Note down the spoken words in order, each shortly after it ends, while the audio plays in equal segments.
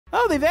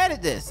Oh, they've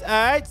added this. All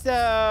right,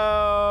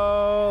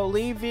 so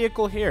leave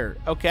vehicle here.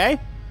 Okay.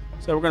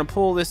 So we're going to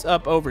pull this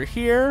up over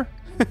here.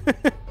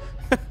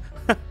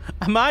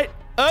 I might.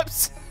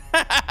 Oops.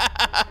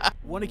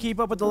 Want to keep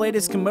up with the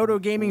latest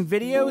Camodo Gaming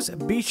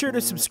videos? Be sure to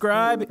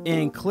subscribe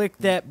and click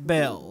that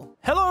bell.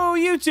 Hello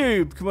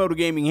YouTube, Camodo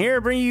Gaming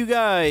here, bringing you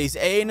guys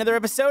another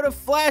episode of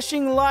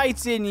Flashing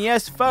Lights. And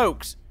yes,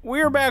 folks,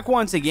 we're back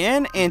once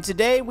again, and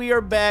today we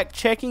are back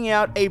checking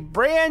out a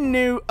brand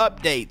new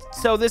update.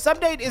 So this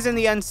update is in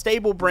the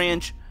unstable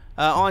branch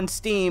on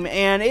Steam,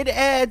 and it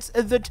adds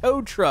the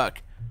tow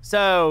truck.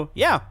 So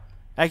yeah,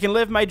 I can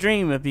live my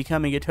dream of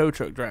becoming a tow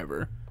truck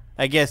driver.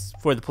 I guess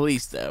for the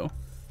police though.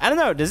 I don't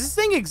know, does this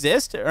thing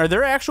exist? Are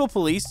there actual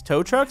police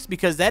tow trucks?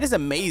 Because that is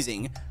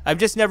amazing. I've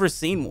just never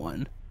seen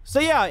one. So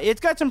yeah,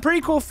 it's got some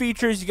pretty cool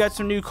features. You got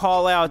some new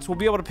call-outs. We'll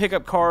be able to pick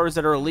up cars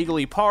that are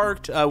illegally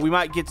parked. We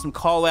might get some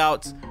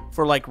call-outs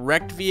for like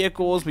wrecked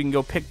vehicles. We can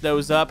go pick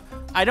those up.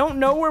 I don't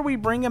know where we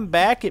bring them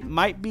back. It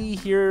might be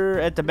here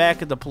at the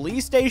back of the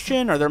police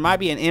station, or there might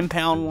be an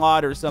impound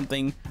lot or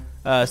something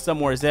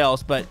somewhere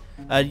else. But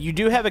you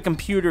do have a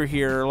computer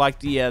here, like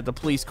the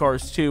police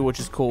cars too, which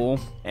is cool.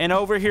 And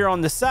over here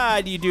on the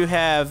side, you do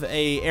have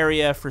a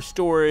area for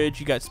storage.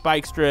 You got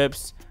spike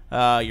strips,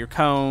 your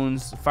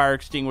cones, fire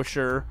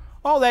extinguisher,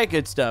 all that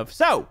good stuff.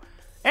 So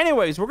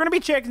anyways, we're gonna be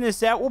checking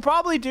this out. We'll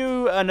probably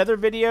do another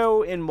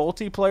video in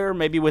multiplayer,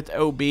 maybe with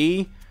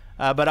OB,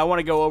 but I want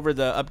to go over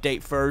the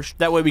update first.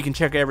 That way we can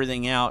check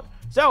everything out.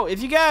 So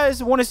if you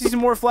guys want to see some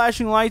more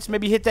flashing lights,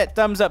 maybe hit that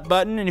thumbs up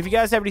button. And if you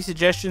guys have any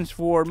suggestions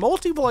for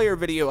multiplayer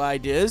video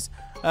ideas,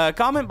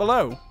 comment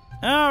below.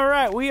 All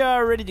right, we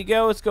are ready to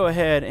go. Let's go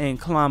ahead and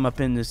climb up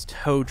in this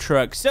tow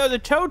truck. So the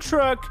tow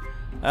truck,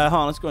 hold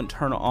on, let's go and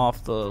turn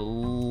off the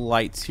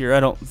lights here. I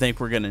don't think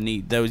we're gonna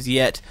need those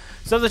yet.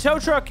 So the tow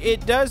truck,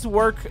 it does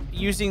work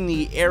using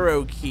the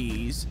arrow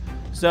keys.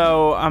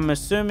 So I'm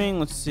assuming,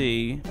 let's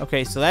see.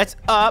 Okay, so that's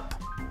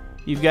up.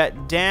 You've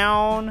got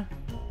down.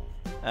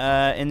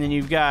 And then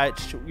you've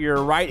got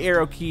your right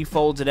arrow key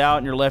folds it out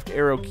and your left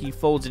arrow key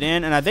folds it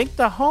in. And I think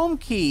the home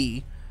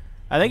key,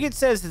 I think it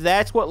says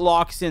that's what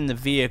locks in the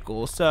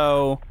vehicle.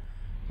 So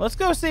let's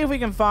go see if we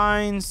can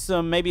find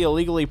some maybe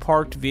illegally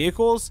parked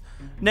vehicles.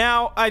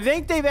 Now, I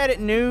think they've added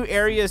new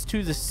areas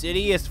to the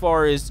city as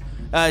far as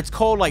it's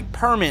called like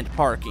permit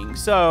parking.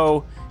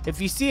 So if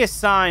you see a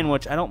sign,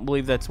 which I don't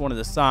believe that's one of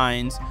the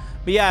signs,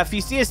 but yeah, if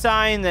you see a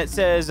sign that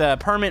says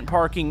permit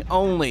parking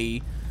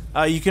only,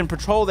 you can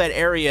patrol that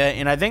area,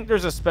 and I think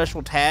there's a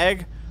special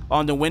tag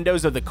on the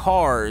windows of the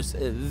cars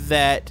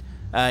that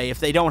if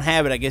they don't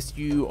have it, I guess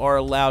you are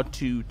allowed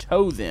to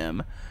tow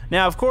them.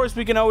 Now, of course,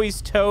 we can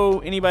always tow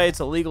anybody that's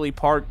illegally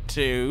parked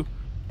too.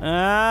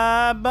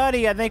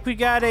 Buddy, I think we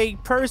got a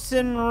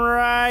person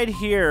right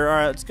here. All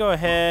right, let's go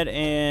ahead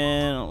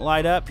and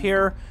light up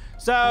here.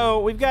 So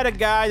we've got a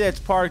guy that's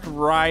parked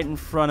right in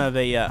front of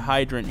a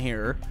hydrant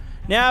here.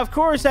 Now, of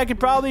course, I could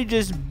probably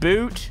just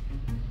boot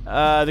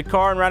the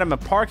car and write him a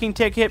parking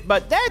ticket,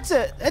 but that's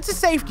a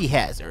safety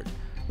hazard.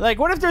 Like,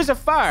 what if there's a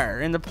fire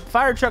and the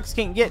fire trucks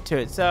can't get to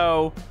it?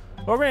 So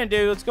what we're gonna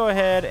do, let's go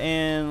ahead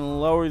and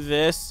lower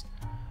this.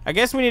 I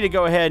guess we need to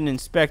go ahead and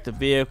inspect the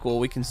vehicle.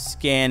 We can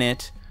scan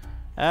it.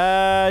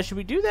 Should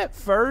we do that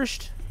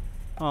first?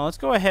 Oh, let's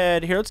go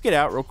ahead here. Let's get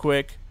out real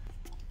quick.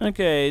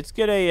 Okay, let's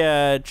get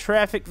a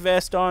traffic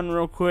vest on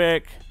real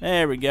quick.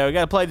 There we go. We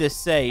gotta play this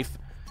safe.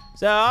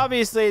 So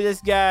obviously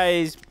this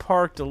guy's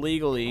parked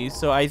illegally,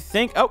 so I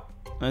think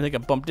I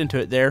bumped into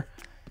it there.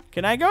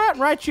 Can I go out and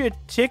write you a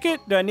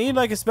ticket? Do I need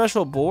like a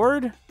special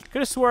board? Could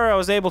have swore I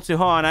was able to.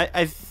 Hold on,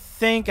 I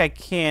think I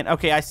can.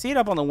 Okay, I see it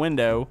up on the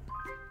window.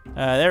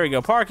 There we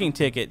go, parking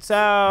ticket.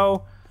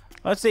 So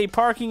let's see,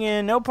 parking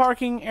in no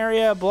parking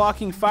area,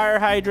 blocking fire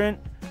hydrant.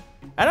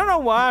 I don't know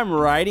why I'm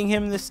writing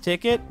him this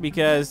ticket,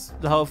 because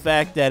the whole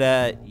fact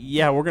that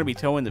yeah, we're gonna be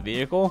towing the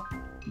vehicle,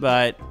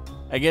 but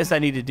I guess I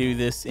need to do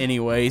this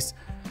anyways.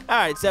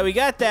 Alright, so we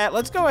got that.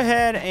 Let's go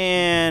ahead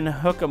and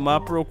hook them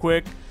up real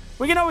quick.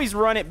 We can always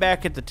run it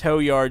back at the tow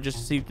yard just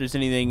to see if there's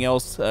anything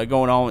else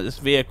going on with this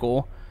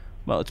vehicle.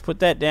 But let's put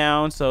that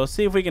down. So let's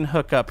see if we can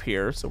hook up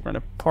here. So we're going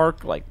to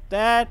park like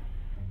that.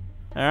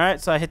 Alright,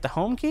 so I hit the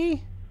home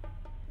key.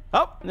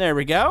 Oh, there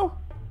we go.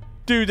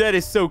 Dude, that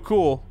is so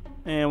cool.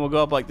 And we'll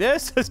go up like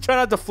this. Let's try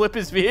not to flip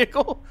his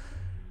vehicle.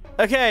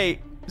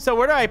 Okay. So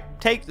where do I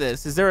take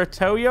this? Is there a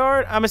tow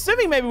yard? I'm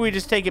assuming maybe we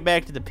just take it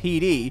back to the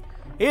PD.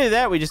 Either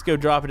that, we just go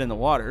drop it in the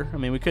water. I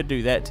mean, we could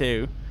do that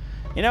too.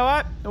 You know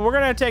what? We're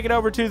gonna take it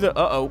over to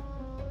the,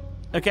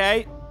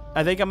 okay.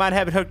 I think I might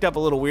have it hooked up a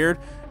little weird.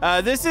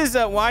 This is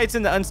why it's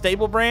in the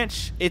unstable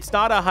branch. It's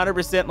not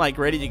 100% like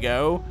ready to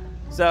go.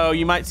 So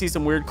you might see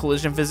some weird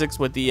collision physics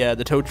with the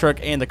tow truck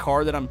and the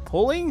car that I'm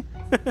pulling.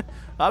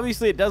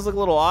 Obviously, it does look a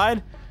little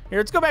odd. Here,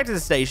 let's go back to the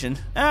station.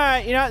 All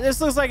right, you know, this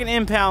looks like an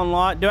impound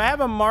lot. Do I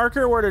have a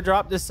marker where to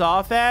drop this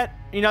off at?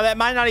 You know, that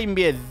might not even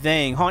be a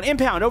thing. Hold on,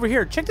 impound over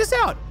here. Check this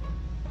out.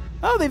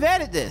 Oh, they've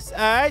added this. All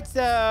right,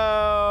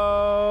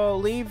 so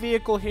leave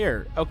vehicle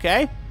here.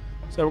 Okay,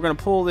 so we're gonna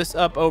pull this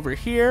up over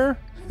here.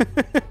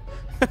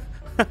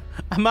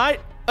 I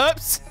might,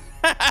 oops.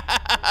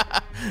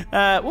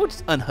 We'll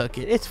just unhook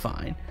it. It's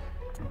fine.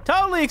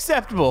 Totally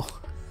acceptable.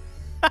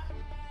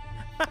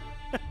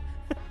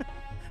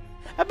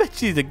 I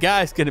bet you the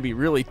guy's going to be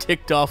really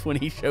ticked off when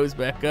he shows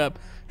back up.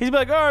 He's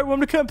like, all right, well, I'm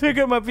going to come pick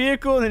up my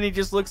vehicle. And then he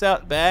just looks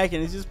out back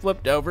and he's just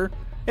flipped over.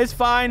 It's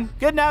fine.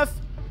 Good enough.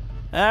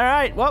 All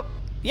right. Well,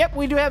 yep,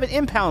 we do have an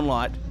impound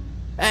lot.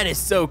 That is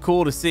so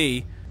cool to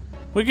see.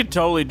 We could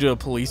totally do a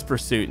police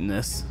pursuit in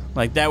this.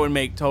 Like, that would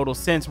make total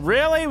sense.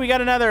 Really? We got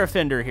another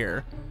offender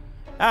here.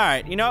 All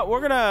right. You know what?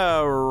 We're going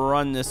to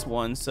run this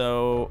one.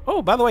 So,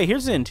 oh, by the way,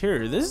 here's the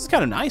interior. This is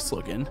kind of nice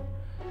looking. All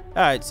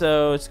right.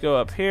 So let's go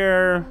up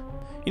here.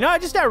 You know, I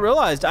just now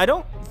realized I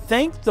don't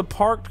think the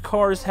parked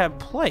cars have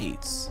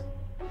plates.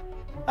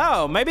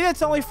 Oh, maybe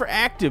that's only for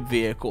active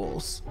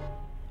vehicles.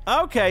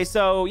 Okay,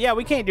 so yeah,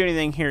 we can't do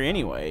anything here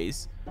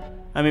anyways.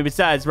 I mean,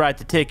 besides write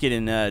the ticket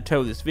and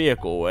tow this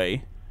vehicle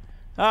away.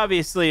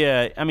 Obviously,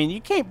 I mean,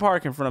 you can't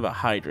park in front of a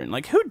hydrant.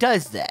 Like, who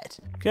does that?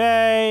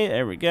 Okay,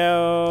 there we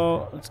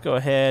go. Let's go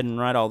ahead and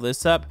write all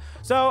this up.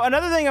 So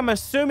another thing I'm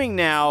assuming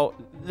now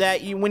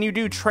that when you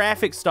do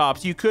traffic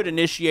stops, you could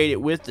initiate it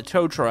with the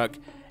tow truck.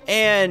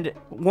 And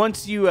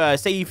once you,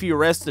 say if you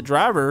arrest the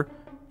driver,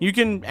 you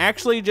can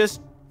actually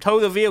just tow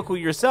the vehicle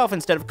yourself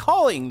instead of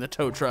calling the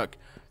tow truck.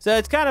 So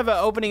it's kind of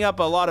opening up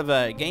a lot of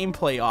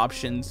gameplay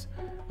options,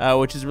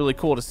 which is really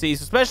cool to see.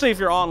 So especially if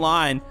you're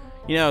online,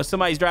 you know,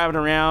 somebody's driving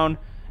around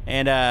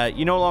and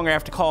you no longer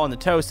have to call in the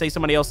tow. Say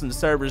somebody else in the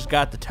server's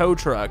got the tow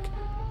truck.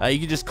 You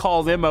can just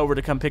call them over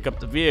to come pick up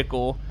the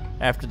vehicle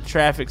after the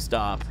traffic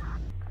stop.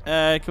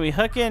 Can we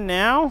hook in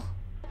now?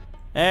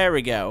 There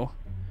we go.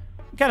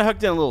 Kind of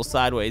hooked in a little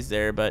sideways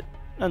there, but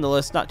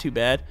nonetheless, not too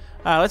bad.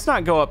 Let's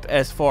not go up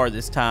as far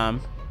this time.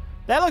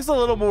 That looks a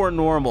little more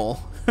normal.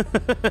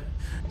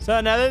 So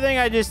another thing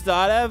I just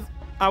thought of,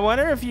 I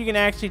wonder if you can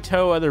actually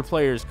tow other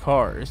players'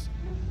 cars.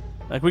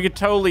 Like, we could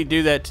totally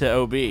do that to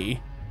OB.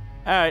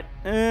 All right,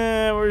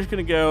 we're just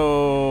gonna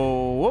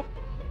go, whoop.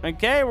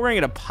 Okay, we're gonna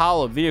get a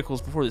pile of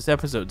vehicles before this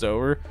episode's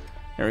over.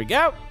 There we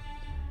go.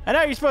 I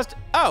know you're supposed to,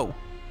 oh,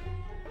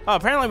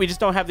 apparently we just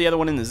don't have the other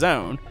one in the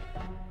zone.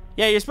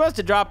 Yeah, you're supposed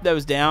to drop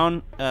those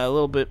down a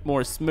little bit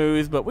more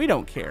smooth, but we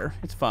don't care.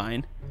 It's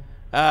fine.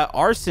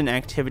 Arson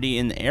activity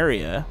in the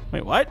area.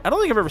 Wait, what? I don't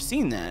think I've ever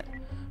seen that.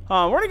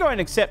 We're going to go ahead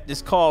and accept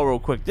this call real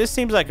quick. This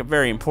seems like a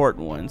very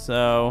important one,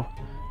 so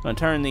I'm going to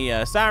turn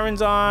the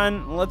sirens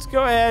on. Let's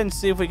go ahead and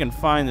see if we can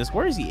find this.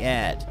 Where is he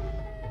at? Is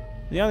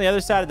he on the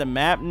other side of the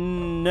map?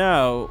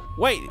 No.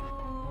 Wait,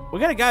 we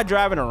got a guy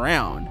driving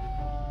around.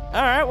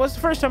 All right, well, it's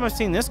the first time I've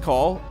seen this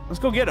call. Let's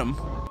go get him.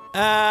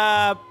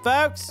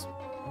 Folks.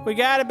 We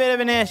got a bit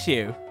of an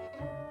issue.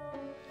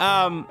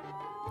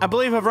 I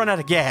believe I've run out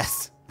of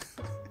gas.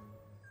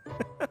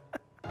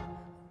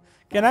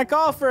 Can I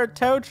call for a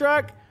tow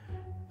truck?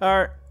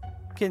 Or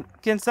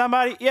can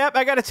somebody? Yep,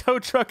 I got a tow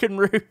truck en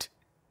route.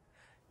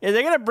 Is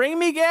they gonna bring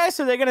me gas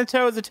or are they gonna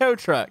tow the tow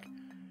truck?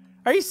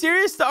 Are you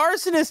serious? The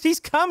arsonist, he's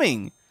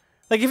coming.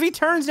 Like, if he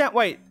turns down,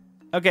 wait.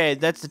 Okay,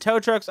 that's the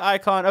tow truck's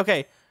icon.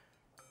 Okay.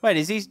 Wait,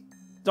 is he,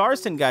 the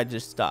arson guy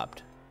just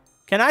stopped.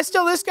 Can I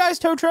steal this guy's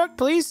tow truck,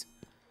 please?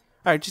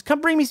 All right, just come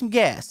bring me some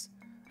gas.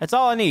 That's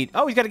all I need.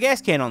 Oh, he's got a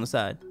gas can on the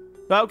side.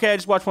 Okay, I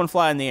just watched one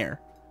fly in the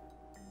air.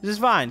 This is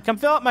fine. Come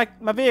fill up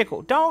my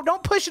vehicle.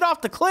 Don't push it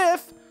off the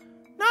cliff.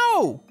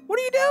 No, what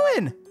are you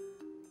doing?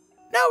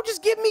 No,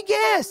 just give me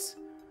gas.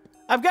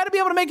 I've got to be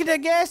able to make it to a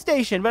gas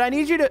station, but I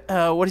need you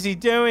to, what is he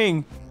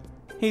doing?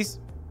 He's,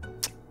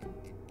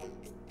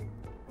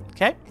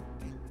 okay.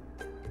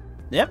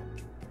 Yep.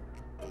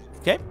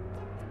 Okay.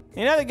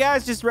 You know, the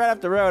guy's just right up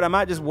the road. I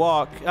might just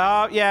walk.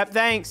 Oh, yeah,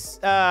 thanks.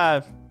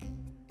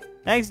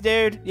 Thanks,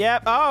 dude.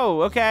 Yep.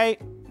 Oh, okay.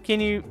 Can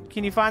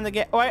you find the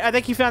gas? Oh, I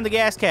think you found the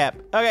gas cap.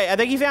 Okay, I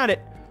think you found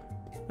it.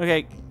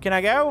 Okay, can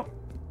I go?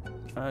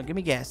 Give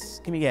me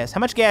gas. Give me gas. How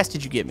much gas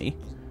did you give me?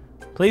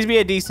 Please be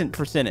a decent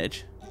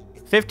percentage.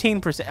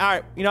 15%. All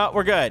right, you know what?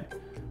 We're good.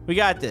 We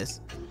got this.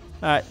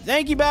 All right,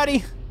 thank you,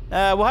 buddy.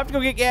 We'll have to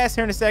go get gas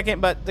here in a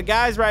second, but the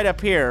guy's right up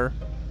here.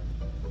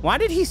 Why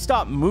did he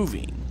stop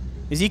moving?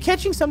 Is he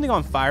catching something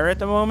on fire at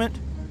the moment?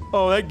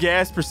 Oh, that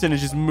gas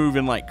percentage is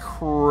moving like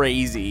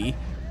crazy.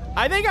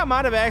 I think I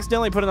might have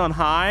accidentally put it on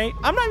high.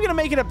 I'm not even gonna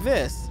make it up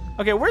this.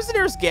 Okay, where's the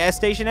nearest gas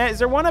station at? Is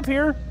there one up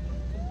here?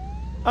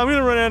 I'm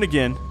gonna run out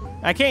again.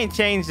 I can't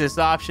change this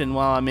option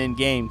while I'm in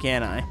game,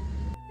 can I?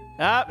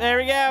 Oh, there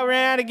we go,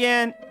 ran out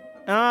again.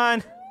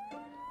 On.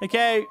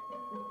 Okay,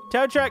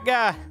 tow truck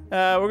guy.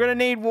 We're gonna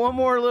need one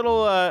more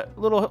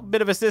little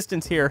bit of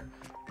assistance here.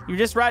 You're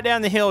just right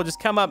down the hill, just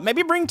come up.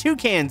 Maybe bring 2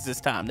 cans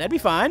this time, that'd be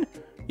fine.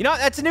 You know,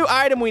 that's a new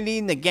item we need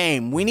in the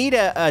game. We need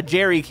a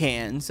jerry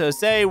can. So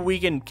say we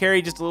can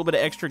carry just a little bit of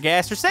extra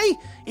gas, or say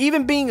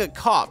even being a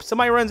cop,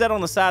 somebody runs out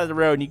on the side of the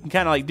road and you can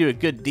kind of like do a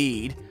good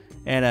deed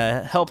and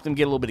help them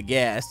get a little bit of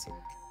gas.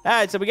 All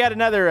right, so we got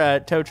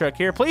another tow truck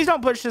here. Please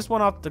don't push this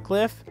one off the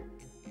cliff.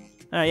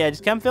 Oh yeah,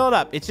 just come fill it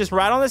up. It's just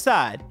right on the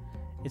side.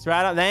 It's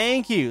right on,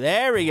 thank you.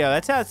 There we go,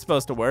 that's how it's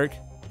supposed to work.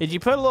 Did you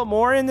put a little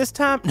more in this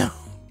time? No.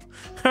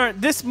 All right,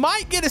 this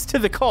might get us to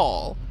the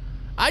call.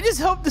 I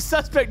just hope the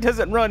suspect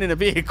doesn't run in a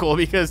vehicle,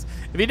 because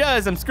if he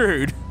does, I'm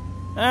screwed.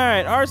 All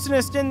right,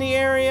 arsonist in the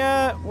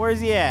area. Where's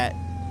he at?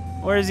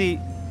 Where is he?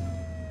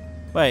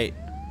 Wait.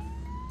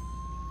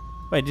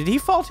 Wait, did he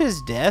fall to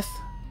his death?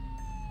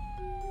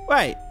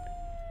 Wait.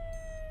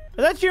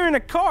 I thought you were in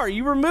a car.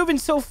 You were moving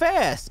so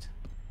fast.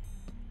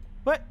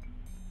 What?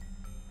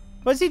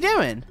 What's he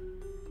doing?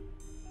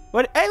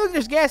 What? Hey, look,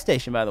 there's a gas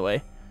station, by the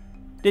way.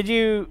 Did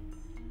you...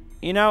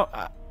 You know,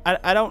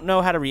 I don't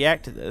know how to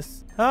react to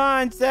this. Hold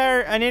on,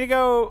 sir. I need to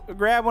go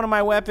grab one of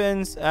my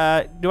weapons.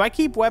 Do I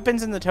keep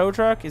weapons in the tow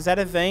truck? Is that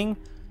a thing?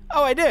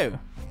 Oh, I do.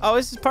 Oh,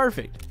 this is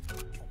perfect.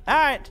 All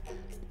right.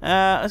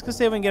 Let's go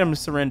see if we can get him to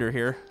surrender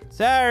here.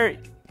 Sir,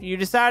 you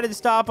decided to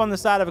stop on the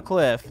side of a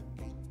cliff.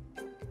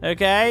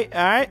 Okay,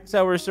 all right.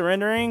 So we're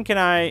surrendering. Can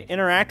I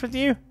interact with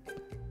you?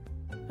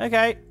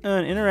 Okay,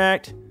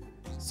 interact.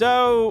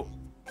 So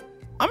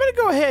I'm going to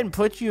go ahead and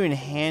put you in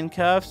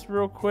handcuffs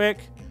real quick,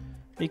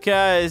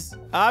 because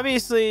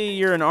obviously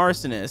you're an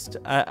arsonist.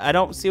 I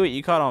don't see what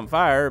you caught on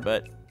fire,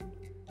 but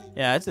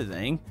yeah, that's a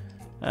thing.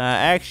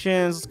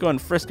 Actions, let's go ahead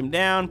and frisk him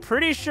down.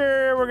 Pretty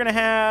sure we're going to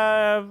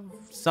have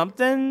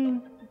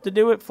something to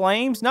do with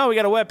flames. No, we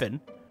got a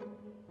weapon.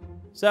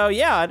 So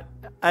yeah,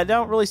 I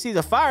don't really see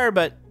the fire,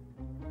 but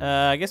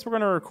I guess we're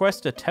going to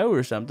request a tow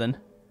or something.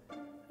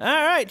 All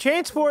right,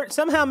 transport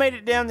somehow made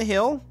it down the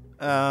hill.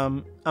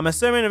 I'm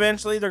assuming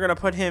eventually they're going to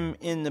put him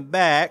in the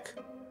back,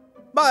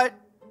 but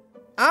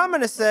I'm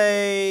going to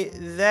say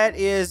that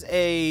is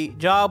a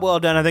job well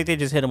done. I think they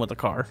just hit him with the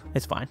car.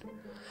 It's fine.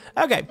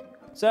 Okay,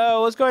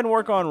 so let's go ahead and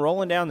work on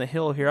rolling down the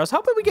hill here. I was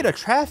hoping we get a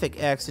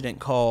traffic accident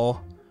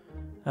call,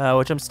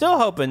 which I'm still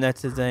hoping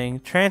that's the thing.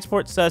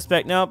 Transport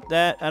suspect. Nope,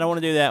 I don't want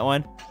to do that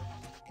one.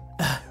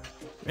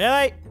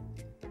 Really?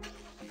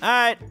 All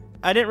right,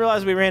 I didn't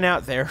realize we ran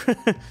out there.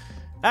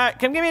 All right,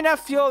 come give me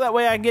enough fuel, that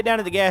way I can get down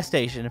to the gas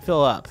station and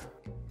fill up.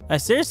 I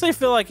seriously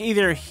feel like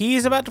either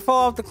he's about to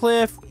fall off the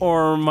cliff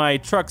or my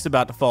truck's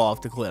about to fall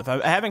off the cliff. I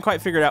haven't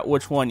quite figured out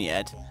which one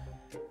yet.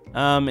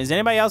 Is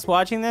anybody else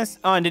watching this?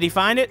 Oh, and did he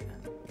find it?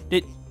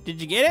 Did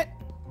you get it?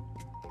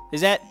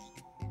 Is that...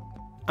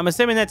 I'm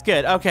assuming that's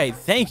good. Okay,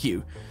 thank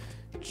you.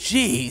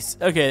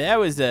 Jeez. Okay, that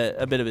was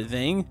a bit of a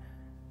thing.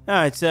 All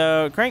right,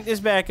 so crank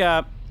this back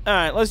up. All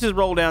right, let's just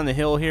roll down the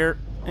hill here.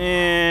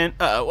 And,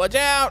 watch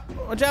out!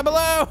 Watch out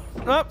below!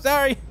 Oh,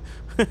 sorry.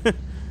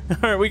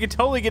 Alright, we could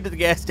totally get to the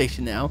gas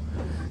station now.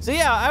 So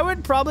yeah, I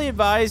would probably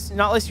advise,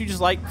 not unless you just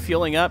like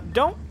fueling up,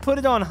 don't put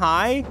it on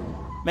high.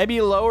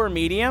 Maybe low or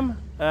medium.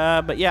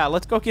 But yeah,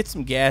 let's go get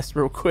some gas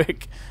real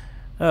quick.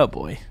 Oh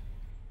boy.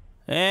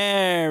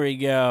 There we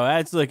go.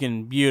 That's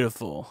looking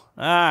beautiful.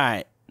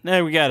 Alright,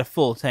 now we got a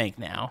full tank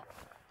now.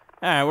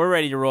 Alright, we're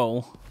ready to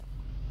roll.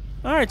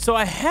 Alright, so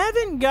I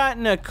haven't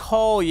gotten a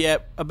call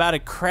yet about a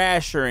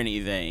crash or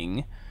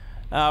anything.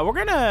 We're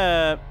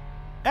gonna...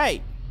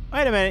 Hey,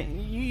 wait a minute.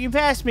 You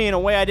passed me in a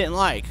way I didn't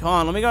like. Hold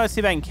on, let me go see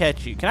if I can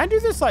catch you. Can I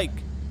do this, like,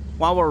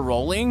 while we're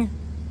rolling?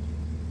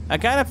 I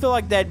kind of feel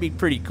like that'd be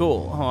pretty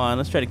cool. Hold on,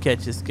 let's try to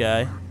catch this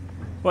guy.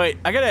 Wait,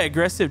 I got an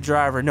aggressive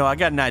driver. No, I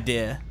got an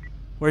idea.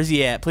 Where's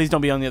he at? Please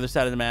don't be on the other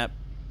side of the map.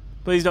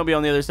 Please don't be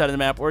on the other side of the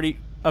map. Where'd he...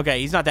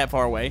 Okay, he's not that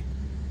far away.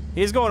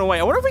 He's going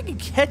away. I wonder if we can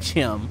catch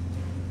him.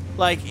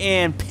 Like,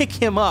 and pick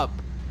him up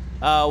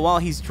while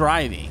he's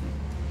driving.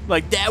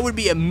 Like, that would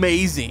be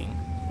amazing.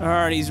 All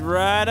right, he's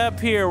right up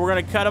here. We're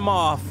gonna cut him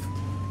off.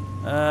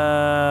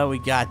 We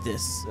got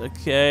this.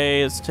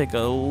 Okay, let's take a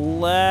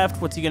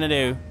left. What's he gonna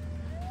do?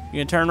 You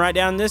gonna turn right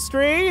down this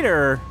street,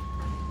 or?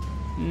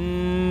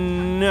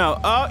 No.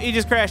 Oh, he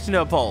just crashed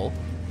into a pole.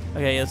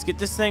 Okay, let's get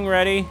this thing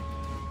ready.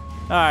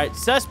 All right,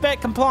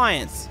 suspect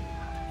compliance.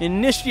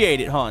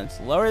 Initiate it, Hans.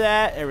 Lower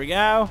that. There we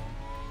go.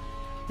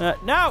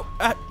 No,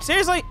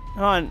 seriously?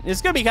 Hold on.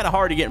 It's going to be kind of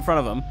hard to get in front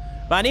of him.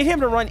 But I need him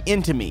to run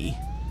into me.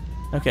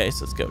 Okay,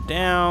 so let's go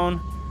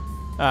down.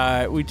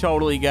 Alright, we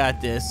totally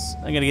got this.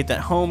 I'm going to get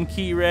that home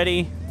key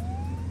ready.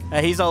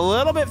 He's a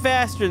little bit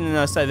faster than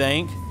us, I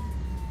think.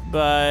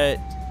 But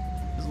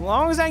as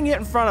long as I can get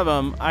in front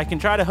of him, I can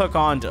try to hook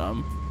onto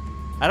him.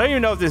 I don't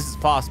even know if this is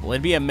possible.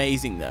 It'd be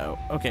amazing, though.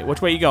 Okay,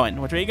 which way are you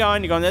going? Which way are you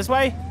going? You going this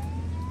way?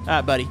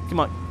 Alright, buddy. Come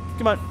on.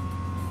 Come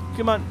on.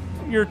 Come on.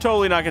 You're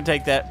totally not going to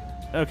take that.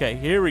 Okay,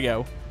 here we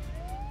go.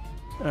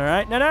 All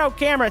right. No,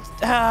 camera.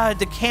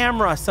 The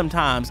camera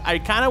sometimes. I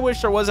kind of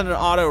wish there wasn't an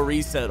auto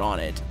reset on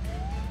it.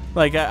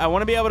 Like, I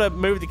want to be able to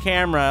move the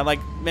camera. Like,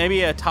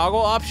 maybe a toggle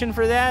option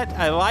for that.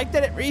 I like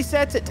that it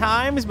resets at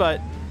times,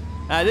 but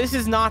this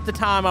is not the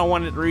time I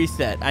want it to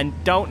reset. I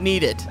don't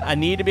need it. I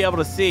need to be able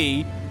to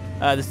see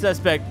the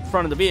suspect in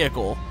front of the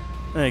vehicle.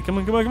 All right, come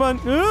on, come on, come on.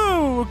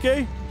 Oh,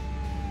 okay.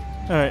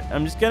 All right,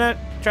 I'm just going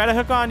to try to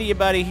hook onto you,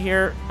 buddy,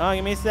 here. Oh,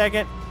 give me a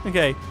second.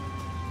 Okay.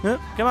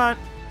 Come on.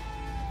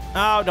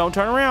 Oh, don't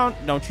turn around.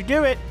 Don't you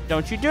do it.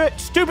 Don't you do it.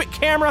 Stupid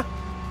camera.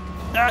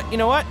 You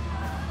know what?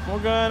 We're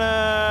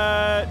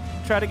gonna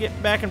try to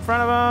get back in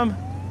front of him.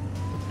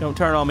 Don't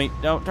turn on me.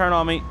 Don't turn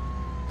on me.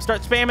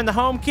 Start spamming the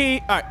home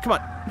key. All right, come on.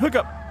 Hook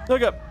up.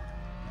 Hook up.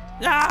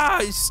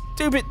 Ah, you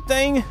stupid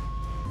thing.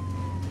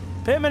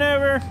 Pit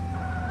maneuver.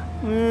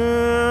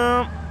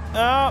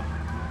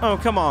 Oh,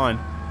 come on.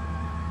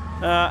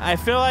 I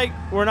feel like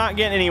we're not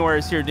getting anywhere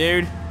here,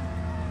 dude.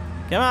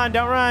 Come on,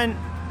 don't run.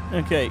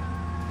 Okay.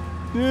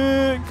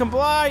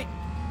 Comply.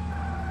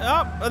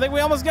 Oh, I think we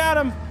almost got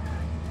him.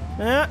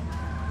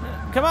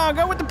 Come on,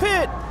 go with the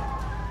pit.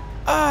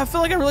 I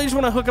feel like I really just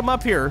want to hook him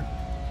up here.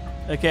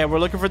 Okay, we're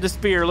looking for the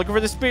spear. Looking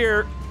for the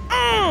spear.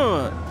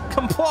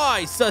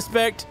 Comply,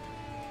 suspect.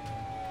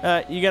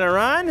 You gonna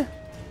run?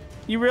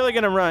 You really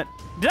gonna run?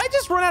 Did I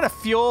just run out of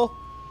fuel?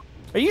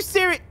 Are you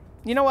serious?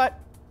 You know what?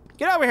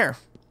 Get over here.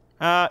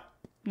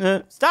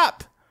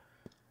 Stop.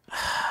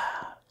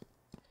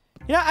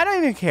 You know, I don't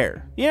even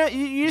care. You know,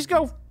 you just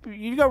go,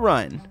 you go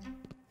run.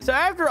 So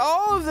after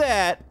all of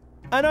that,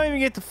 I don't even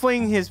get to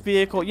fling his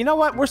vehicle. You know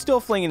what? We're still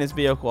flinging his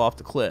vehicle off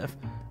the cliff.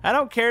 I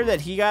don't care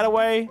that he got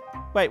away.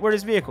 Wait, where'd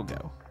his vehicle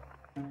go?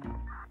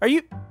 Are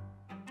you...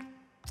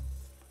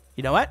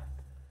 You know what?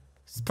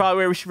 This is probably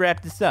where we should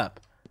wrap this up.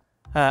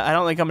 I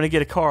don't think I'm going to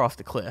get a car off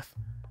the cliff.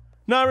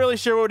 Not really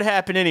sure what would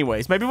happen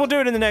anyways. Maybe we'll do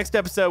it in the next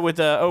episode with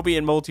OB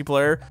and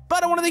multiplayer.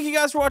 But I want to thank you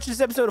guys for watching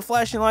this episode of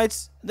Flashing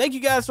Lights. Thank you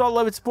guys for all the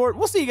love and support.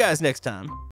 We'll see you guys next time.